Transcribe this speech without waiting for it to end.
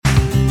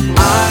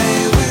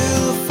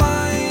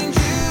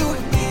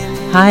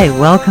Hi,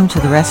 welcome to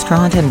the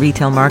Restaurant and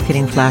Retail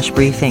Marketing Flash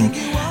Briefing,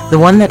 the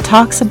one that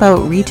talks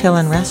about retail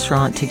and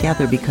restaurant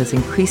together because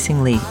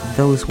increasingly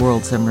those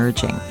worlds are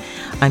merging.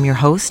 I'm your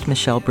host,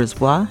 Michelle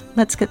Brisbois.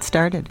 Let's get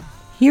started.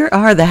 Here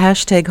are the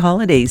hashtag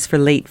holidays for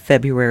late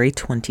February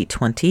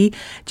 2020.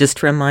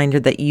 Just a reminder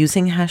that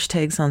using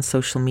hashtags on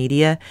social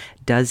media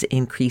does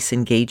increase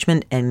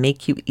engagement and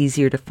make you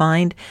easier to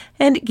find,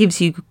 and it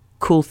gives you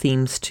cool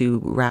themes to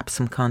wrap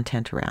some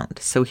content around.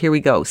 So here we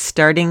go,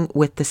 starting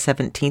with the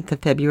 17th of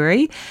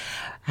February,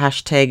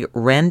 hashtag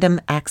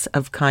Random Acts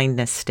of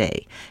Kindness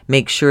Day.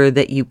 Make sure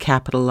that you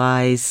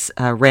capitalize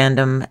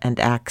random and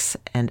acts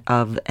and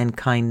of and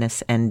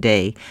kindness and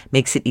day.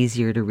 Makes it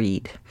easier to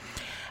read.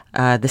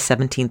 The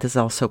 17th is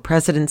also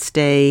President's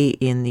Day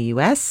in the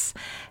US,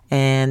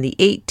 and the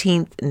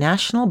 18th,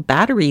 National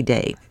Battery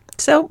Day.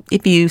 So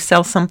if you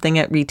sell something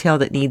at retail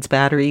that needs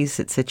batteries,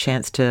 it's a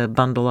chance to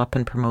bundle up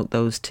and promote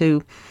those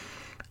too.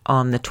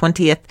 On the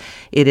 20th,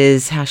 it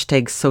is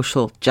hashtag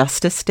Social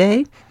Justice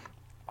Day.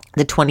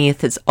 The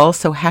 20th is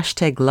also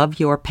hashtag Love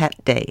Your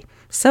Pet Day.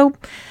 So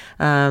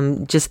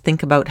just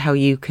think about how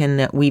you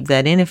can weave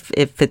that in. If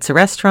it's a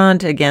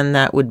restaurant, again,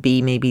 that would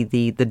be maybe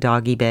the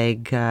doggy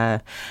bag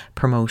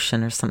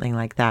promotion or something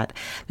like that.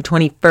 The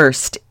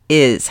 21st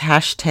is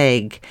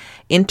hashtag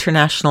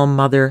International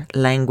Mother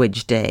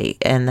Language Day,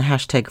 and the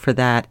hashtag for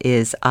that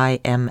is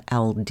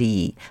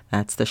IMLD.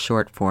 That's the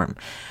short form.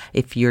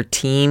 If your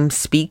team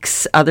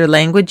speaks other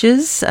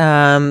languages,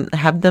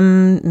 have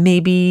them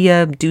maybe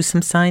do some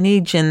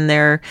signage in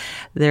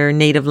their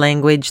native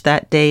language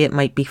that day. It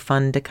might be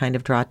fun to kind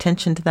of draw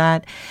attention to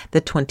that.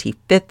 The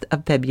 25th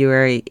of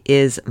February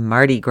is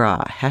Mardi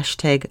Gras,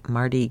 hashtag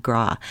Mardi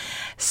Gras.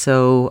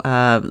 So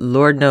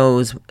Lord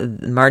knows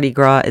Mardi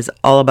Gras is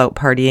all about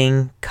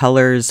partying,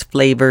 colors,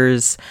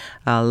 flavors,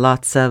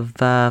 lots of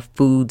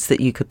foods that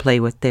you could play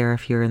with there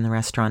if you're in the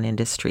restaurant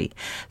industry.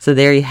 So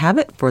there you have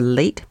it for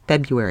late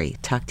February.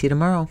 Talk to you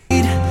tomorrow.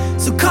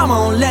 So come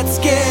on, let's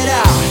get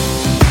out.